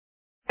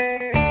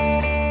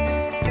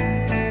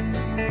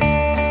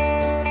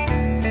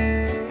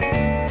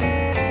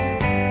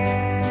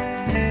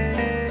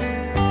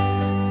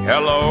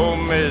Hello,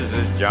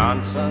 Mrs.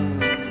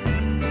 Johnson,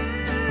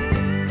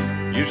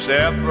 you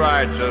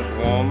self-righteous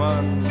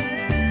woman,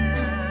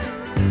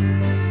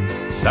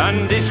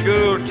 Sunday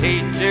school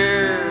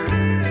teacher,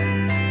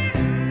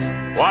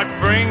 what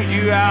brings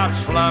you out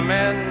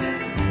slumming?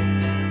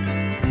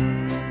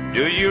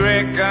 Do you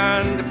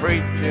reckon the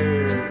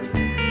preacher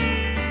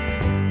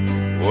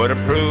would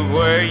approve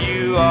where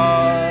you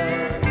are?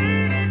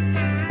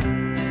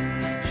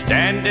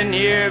 Standing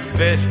here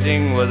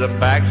visiting with a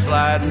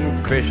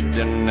backsliding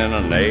Christian in a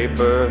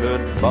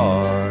neighborhood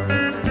bar.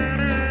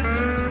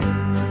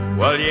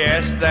 Well,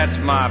 yes, that's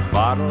my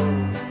bottle,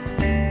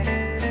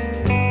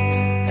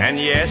 and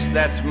yes,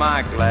 that's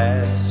my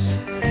glass,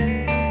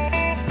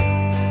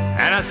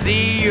 and I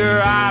see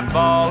you're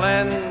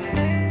eyeballing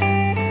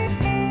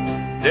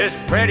this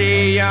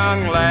pretty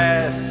young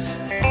lass.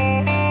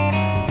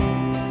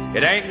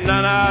 It ain't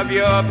none of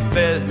your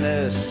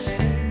business,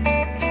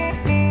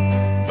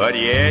 but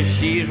yes,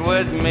 she's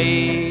with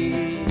me,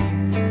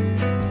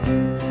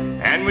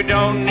 and we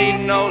don't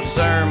need no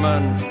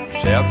sermon,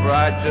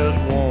 self-righteous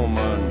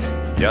woman,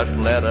 just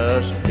let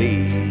us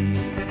be.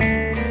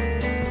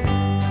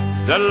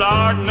 The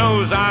Lord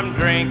knows I'm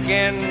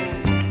drinking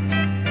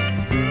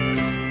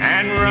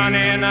and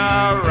running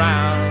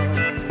around,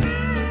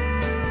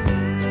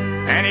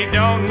 and He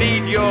don't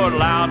need your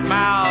loud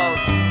mouth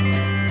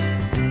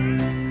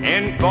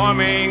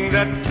informing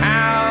the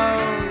town.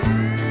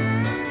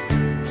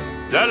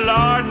 The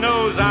Lord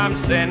knows I'm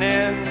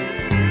sinning,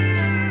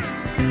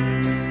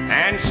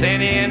 and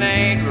sinning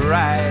ain't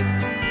right,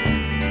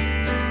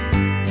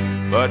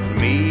 but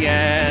me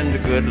and the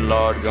good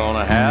Lord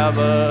gonna have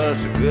us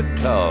a good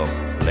talk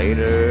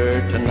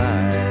later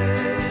tonight.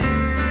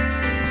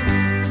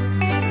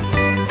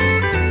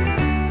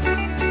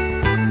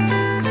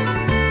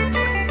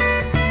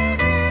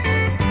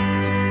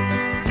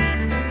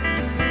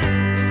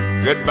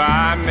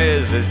 Goodbye,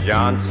 Mrs.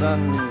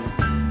 Johnson,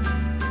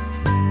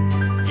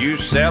 you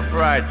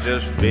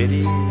self-righteous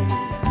biddy.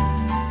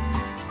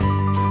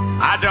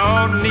 I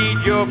don't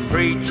need your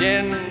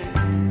preaching,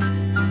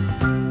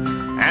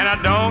 and I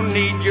don't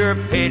need your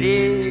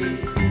pity.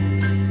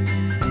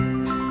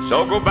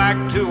 So go back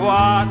to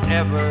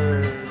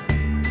whatever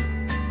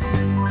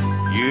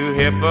you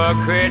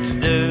hypocrites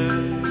do.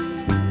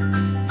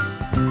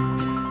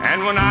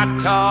 And when I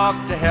talk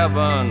to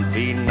heaven,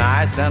 be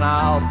nice and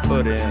I'll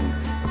put in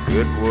a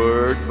good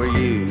word for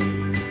you.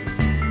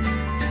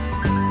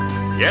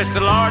 Yes,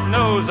 the Lord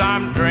knows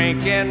I'm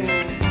drinking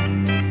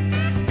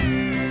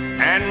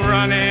and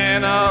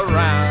running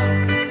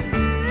around,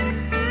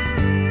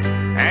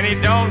 and He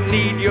don't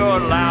need your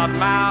loud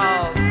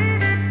mouth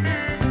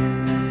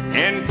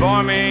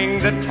informing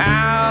the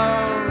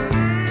town.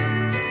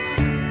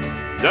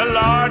 The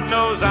Lord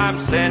knows I'm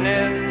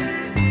sinning,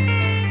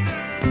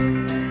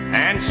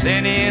 and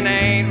sinning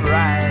ain't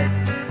right,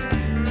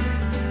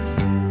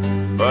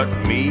 but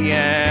me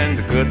and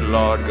the good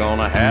Lord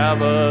gonna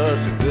have us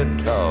a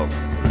good talk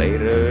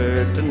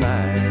later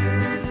tonight.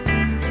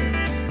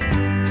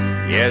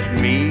 Yes,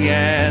 me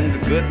and the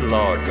good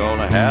Lord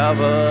gonna have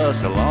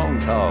us a long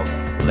talk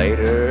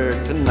later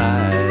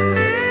tonight.